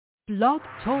Blog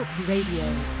Talk Radio.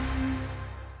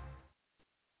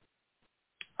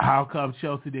 How come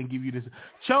Chelsea didn't give you this?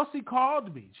 Chelsea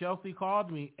called me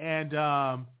and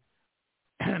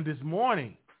this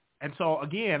morning. And so,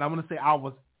 again, I'm going to say I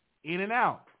was in and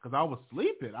out because I was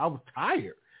sleeping. I was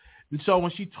tired. And so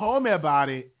when she told me about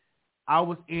it, I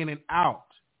was in and out.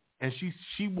 And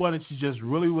she wanted to just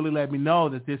really, really let me know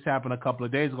that this happened a couple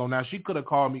of days ago. Now, she could have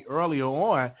called me earlier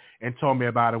on and told me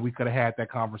about it. We could have had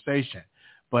that conversation.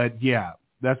 But, yeah,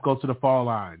 let's go to the phone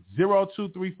line.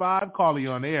 0235, call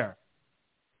you on air.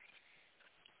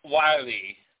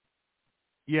 Wiley.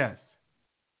 Yes.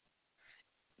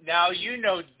 Now, you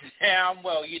know damn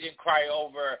well you didn't cry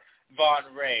over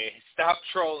Von Ray. Stop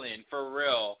trolling, for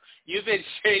real. You've been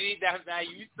shady that man.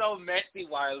 You so messy,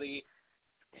 Wiley.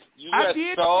 You are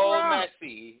so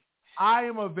messy. I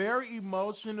am a very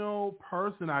emotional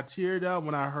person. I teared up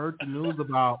when I heard the news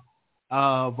about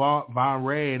Von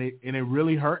Ray, and it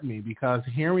really hurt me because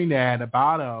hearing that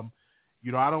about him,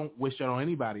 you know, I don't wish that on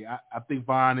anybody. I think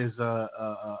Von is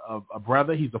a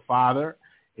brother. He's a father,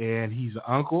 and he's an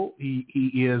uncle. He's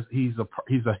a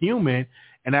human,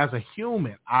 and as a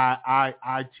human,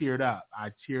 I teared up.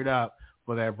 I teared up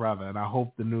for that brother, and I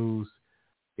hope the news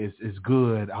is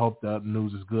good. I hope the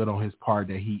news is good on his part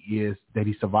that he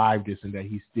survived this and that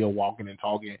he's still walking and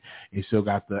talking and still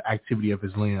got the activity of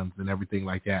his limbs and everything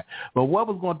like that. But what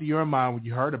was going through your mind when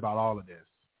you heard about all of this?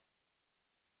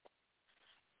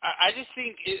 I just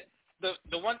think the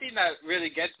one thing that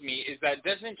really gets me is that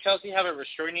doesn't Chelsea have a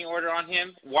restraining order on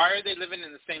him? Why are they living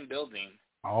in the same building?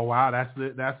 Oh wow, that's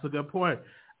a good point.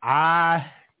 I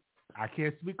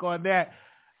can't speak on that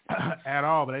at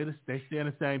all, but they stay in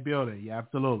the same building. Yeah,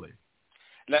 absolutely.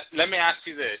 Let me ask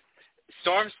you this: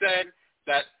 Storm said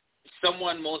that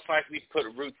someone most likely put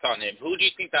roots on him. Who do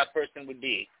you think that person would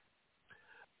be?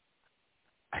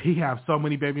 He have so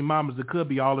many baby mamas. It could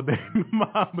be all the baby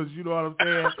mamas. You know what I'm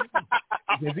saying?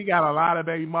 Because he got a lot of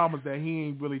baby mamas that he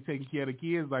ain't really taking care of the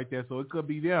kids like that. So it could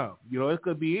be them. You know, it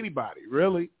could be anybody,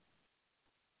 really.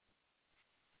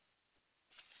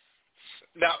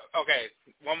 Now, okay,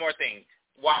 one more thing,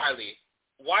 Wiley.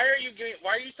 Why are you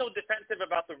so defensive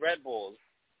about the Red Bulls?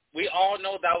 We all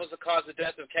know that was the cause of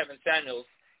death of Kevin Samuels.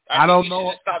 I don't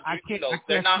know. I can't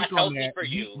They're not healthy for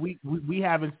you. We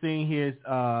haven't seen his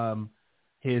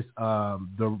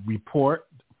the report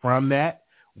from that.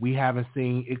 We haven't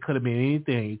seen. It could have been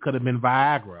anything. It could have been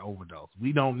Viagra overdose.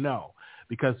 We don't know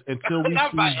because until we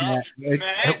see that,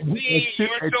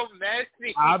 you're so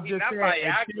messy. I'm just not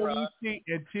saying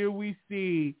until we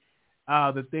see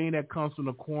the thing that comes from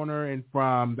the coroner and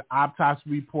from the autopsy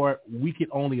report, we can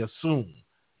only assume.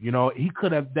 You know,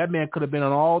 that man could have been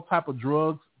on all type of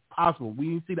drugs possible. We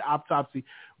didn't see the autopsy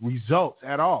results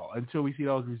at all until we see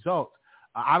those results.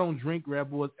 I don't drink Red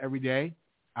Bulls every day.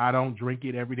 I don't drink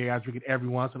it every day. I drink it every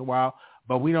once in a while.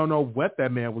 But we don't know what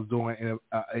that man was doing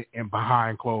in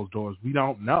behind closed doors. We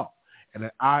don't know.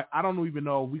 And I don't even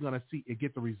know if we're going to see and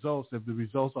get the results, if the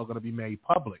results are going to be made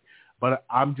public. But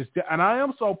I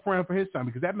am so praying for his son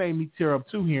because that made me tear up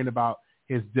too hearing about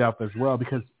his death as well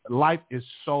because life is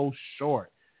so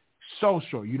short. So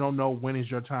short. You don't know when is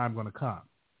your time going to come.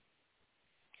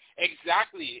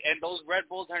 Exactly, and those Red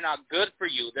Bulls are not good for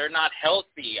you. They're not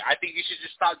healthy. I think you should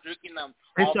just stop drinking them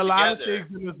altogether. It's a lot of things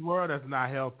in this world that's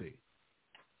not healthy.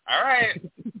 All right.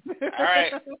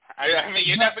 I mean,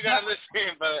 you're never going to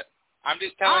listen, but I'm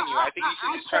just telling you. I think you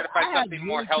should just try to find something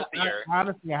more healthier.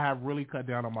 Honestly, I have really cut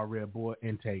down on my Red Bull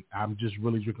intake. I'm just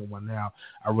really drinking one now.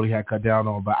 I really had cut down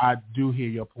on, but I do hear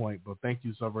your point. But thank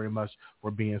you so very much for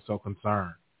being so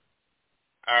concerned.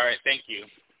 All right, thank you.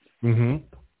 Mm-hmm.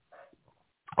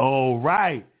 All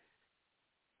right.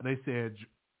 They said,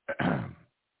 here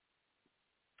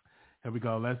we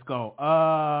go. Let's go.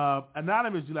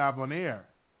 Anonymous, you live on air.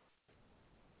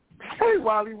 Hey,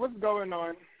 Wally, what's going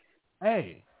on?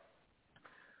 Hey.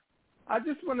 I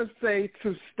just want to say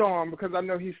to Storm, because I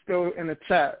know he's still in the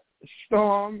chat,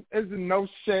 Storm, is no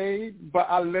shade, but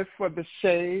I live for the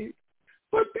shade.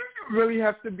 But do you really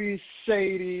have to be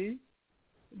shady?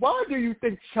 Why do you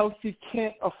think Chelsea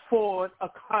can't afford a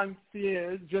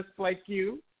concierge just like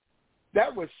you?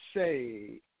 That was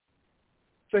shade.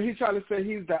 So he tried to say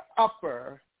he's the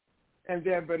upper and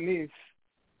they're beneath.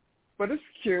 But it's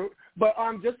cute. But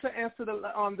just to answer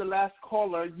the last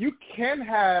caller, you can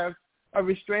have a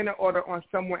restraining order on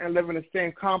someone and live in the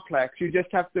same complex. You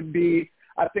just have to be,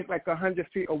 I think, like 100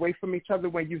 feet away from each other.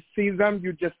 When you see them,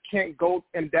 you just can't go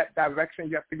in that direction.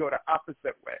 You have to go the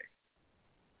opposite way.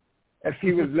 If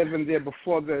he was living there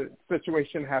before the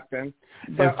situation happened.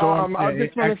 But I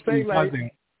just want to say, like,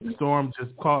 Storm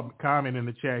just comment in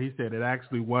the chat. He said it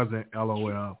actually wasn't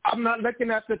LOL. I'm not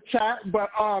looking at the chat, but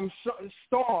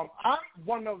Storm, I'm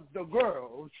one of the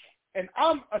girls, and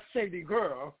I'm a shady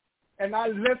girl, and I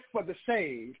live for the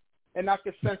shade, and I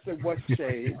can sense it was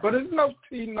shade. But there's no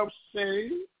tea, no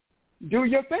shade. Do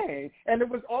your thing. And it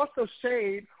was also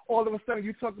shade. All of a sudden,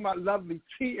 you talking about Lovely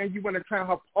T, and you want to attend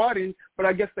her party, but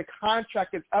I guess the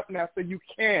contract is up now, so you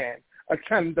can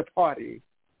attend the party.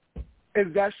 Is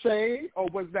that shade, or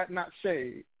was that not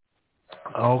shade?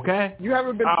 Okay. You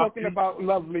haven't been talking about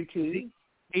Lovely T.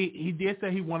 He did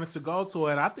say he wanted to go to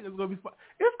it. I think it's gonna be fun.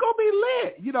 It's gonna be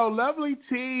lit. You know, Lovely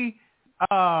T.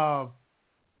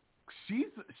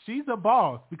 She's a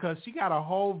boss because she got a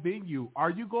whole venue. Are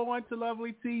you going to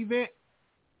Lovely T event?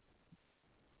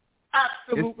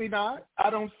 Absolutely not. I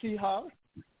don't see her.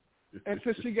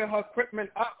 Until she get her equipment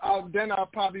up, then I'll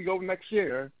probably go next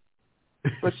year.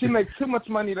 But she makes too much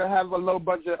money to have a low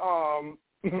budget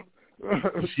thing.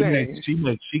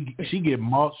 She get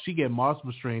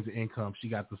multiple streams of income. She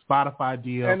got the Spotify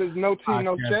deal, and there's no tea,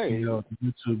 no shade. Deal, the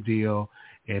YouTube deal,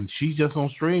 and she's just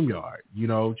on StreamYard. You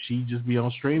know, she just be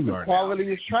on StreamYard. The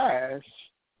quality is trash.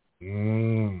 I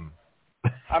mean,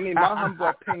 my humble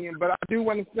opinion, but I do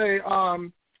want to say,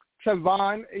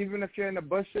 Tavon, even if you're in the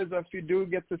bushes or if you do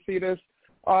get to see this,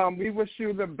 we wish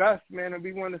you the best, man, and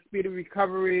we want a speedy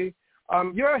recovery.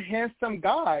 You're a handsome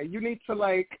guy. You need to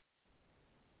like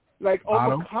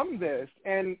overcome this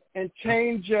and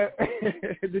change your.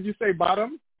 Did you say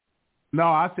bottom? No,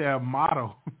 I said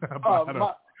model.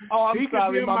 I'm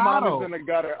sorry. My mom is in the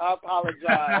gutter. I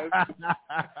apologize.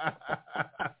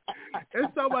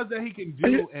 There's so much that he can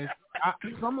do, and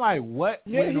I'm like, what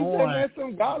went on? Yeah, he's a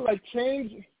handsome guy. Like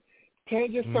change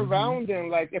your surrounding.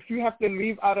 Like if you have to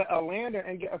leave out of Atlanta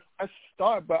and get a fresh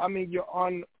start, but I mean you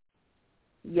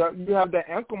have the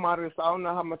ankle monitor, so I don't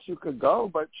know how much you could go,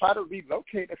 but try to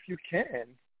relocate if you can.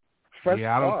 I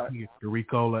don't think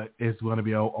Ricola is going to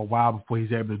be a while before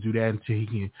he's able to do that until he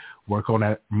can work on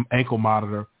that ankle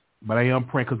monitor. But I am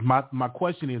praying because my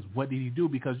question is, what did he do?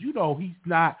 Because you know he's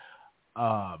not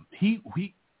he's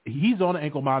on the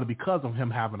ankle monitor because of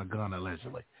him having a gun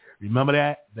allegedly. Remember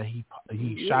that he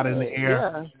shot in the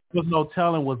air. Yeah. There's no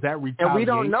telling was that retaliation. And we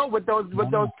don't know with those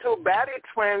two baddie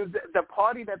twins, the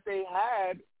party that they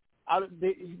had.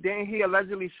 Didn't he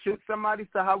allegedly shoot somebody?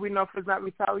 So how we know if it's not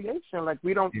retaliation? Like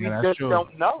we don't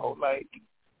know. Like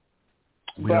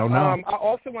we don't know. I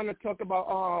also want to talk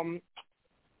about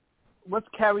what's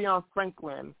Carry On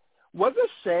Franklin. Was it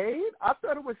shade? I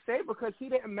thought it was shade because he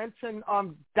didn't mention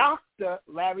Dr.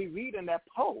 Larry Reed in that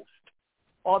post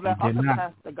or that other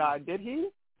pastor guy. Did he?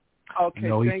 Okay,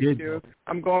 no, thank you.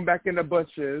 I'm going back in the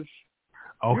bushes.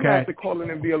 Okay. You have to call in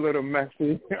and be a little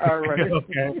messy. All right.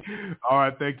 Okay. All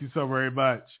right. Thank you so very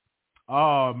much.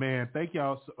 Oh, man. Thank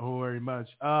y'all so very much.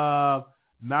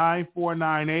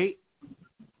 9498.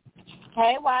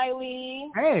 Hey, Wiley.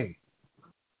 Hey.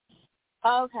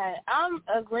 Okay. I'm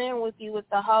agreeing with you with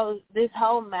this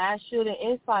whole mass shooting.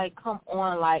 It's like, come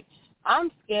on. Like, I'm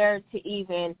scared to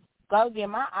even go get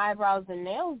my eyebrows and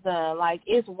nails done. Like,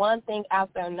 it's one thing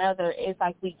after another. It's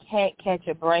like we can't catch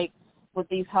a break with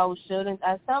these whole shootings.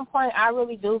 At some point, I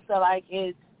really do feel like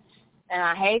it's, and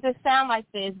I hate to sound like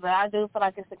this, but I do feel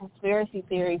like it's a conspiracy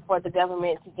theory for the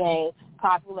government to gain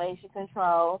population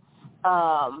control.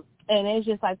 And it's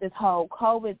just like this whole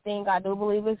COVID thing. I do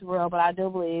believe it's real, but I do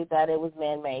believe that it was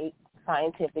man-made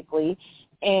scientifically.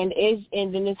 And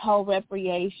then this whole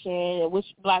reparation, which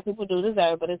black people do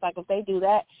deserve, but it's like if they do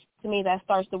that, to me, that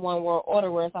starts the one world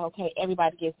order where it's like, okay,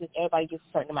 everybody gets this, everybody gets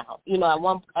a certain amount. You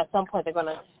know, at some point they're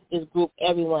gonna just group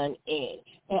everyone in.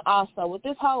 And also with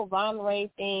this whole Von Ray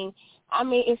thing, I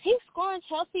mean, is he scoring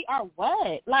Chelsea or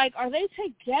what? Like, are they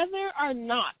together or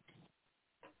not?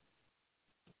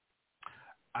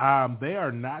 They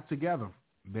are not together.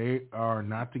 They are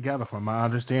not together, from my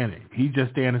understanding. He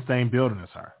just stay in the same building as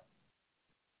her.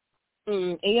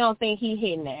 And you don't think he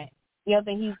hitting that? You don't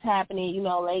think he's tapping it, you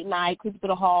know, late night, creeping through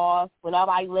the halls, with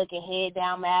nobody looking, head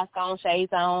down, mask on,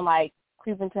 shades on, like,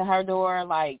 creeping to her door,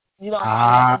 like, you know,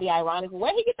 that would be ironic.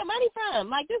 Where he get the money from?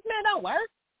 Like, this man don't work.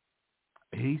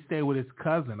 He stayed with his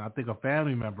cousin. I think a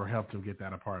family member helped him get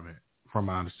that apartment, from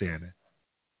my understanding.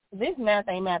 This math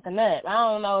ain't mathing up. I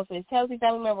don't know if it's Chelsea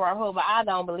family member or who, but I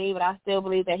don't believe it. I still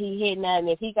believe that he hitting that, and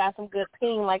if he got some good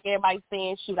ping like everybody's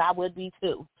saying, shoot, I would be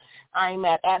too. I ain't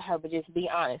mad at her, but just be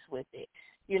honest with it.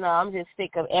 You know, I'm just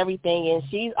sick of everything, and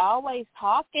she's always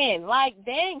talking. Like,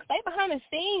 dang, stay behind the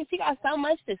scenes. She got so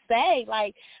much to say.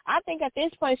 Like, I think at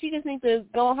this point, she just needs to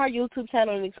go on her YouTube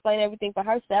channel and explain everything for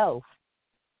herself.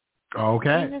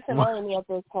 Okay. She's just annoying me at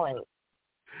this point.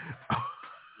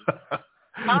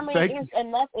 I mean, it's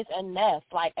enough. It's enough.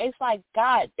 Like, it's like,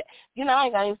 God, I ain't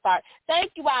going to even start.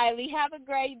 Thank you, Wiley. Have a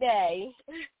great day.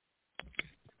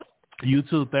 You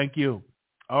too. Thank you.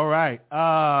 All right.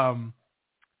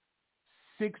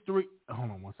 63.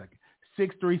 Hold on one second.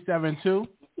 6372.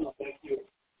 Thank you.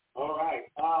 All right.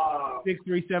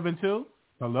 6372.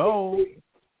 Hello.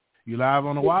 You live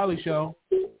on the Wiley Show.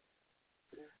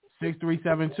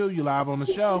 6372. You live on the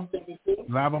show. You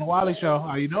live on the Wiley Show.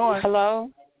 How you doing? Hello.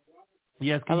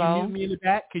 Yes. Can you mute me in the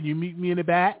back? Can you mute me in the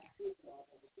back?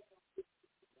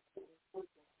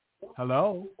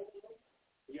 Hello.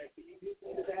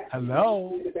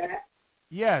 Hello.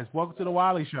 Yes. Welcome to the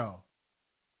Wiley Show.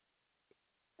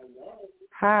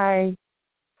 Hi.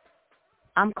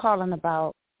 I'm calling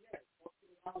about.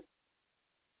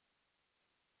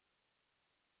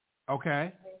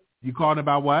 Okay. You calling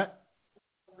about what?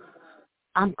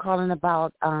 I'm calling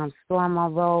about Storm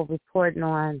Monroe reporting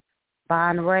on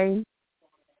Von Ray.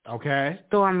 Okay.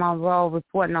 Storm Monroe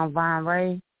reporting on Von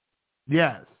Ray.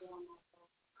 Yes.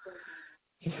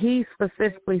 He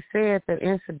specifically said the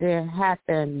incident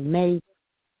happened May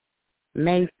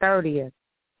 30th.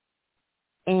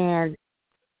 And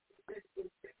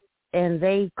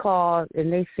they called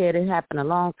and they said it happened a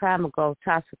long time ago,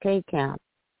 Tasha K Camp.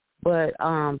 But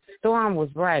Storm was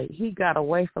right. He got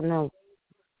away from them.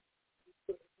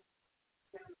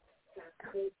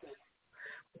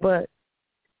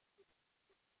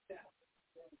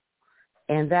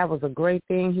 And that was a great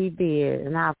thing he did.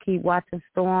 And I'll keep watching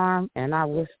Storm, and I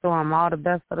wish Storm all the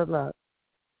best of the luck.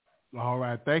 All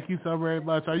right. Thank you so very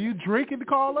much. Are you drinking,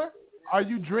 caller? Are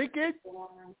you drinking?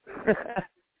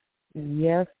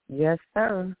 Yes,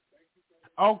 sir.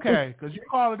 Okay, because you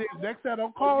call it in. Next time,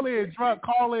 don't call in drunk.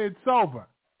 Call in sober.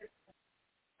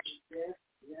 Yes.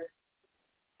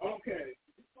 Okay.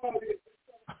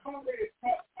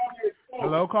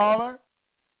 Hello, caller?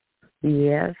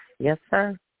 Yes,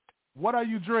 sir. What are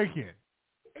you drinking?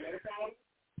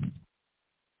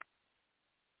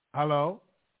 Hello?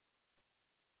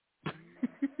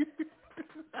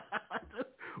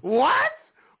 What?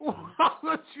 What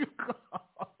would you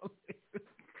call it?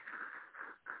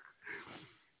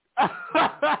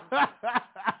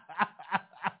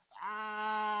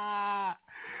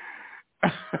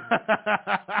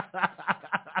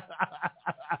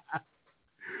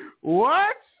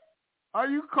 What? Are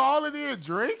you calling in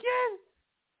drinking?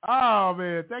 Oh,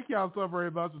 man. Thank y'all so very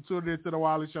much for tuning in to the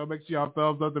Wiley Show. Make sure y'all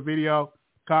thumbs up the video,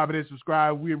 comment, and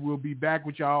subscribe. We will be back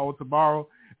with y'all tomorrow.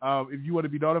 If you want to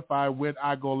be notified when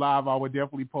I go live, I will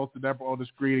definitely post the number on the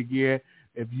screen again.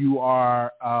 If you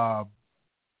are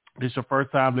this is your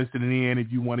first time listening in,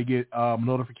 if you want to get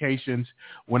notifications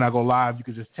when I go live, you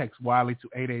can just text Wiley to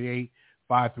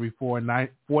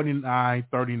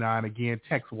 888-534-4939. Again,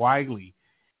 text Wiley,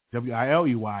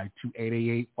 WILEY, to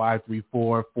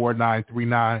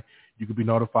 888-534-4939. You can be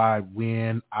notified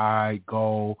when I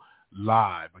go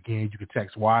live. Again, you can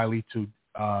text Wiley to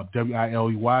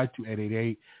WILEY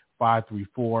to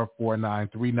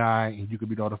 888-534-4939, and you can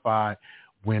be notified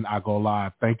when I go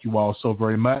live. Thank you all so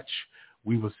very much.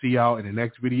 We will see y'all in the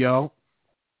next video.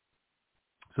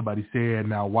 Somebody said,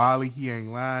 now Wiley, he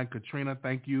ain't lying. Katrina,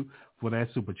 thank you for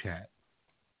that super chat.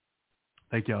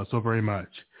 Thank y'all so very much.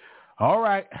 All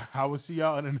right. I will see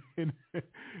y'all in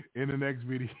the next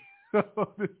video.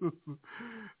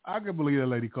 I can believe that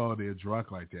lady called in drunk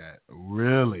like that.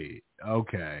 Really?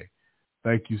 Okay.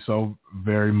 Thank you so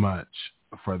very much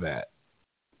for that.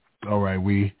 All right.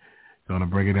 We going to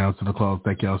bring it down to the close.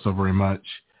 Thank y'all so very much.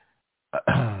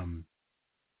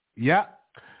 Yeah.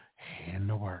 And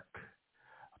the work.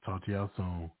 I'll talk to y'all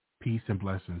soon. Peace and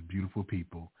blessings, beautiful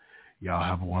people. Y'all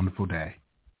have a wonderful day.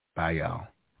 Bye, y'all.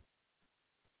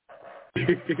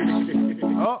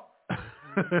 Oh.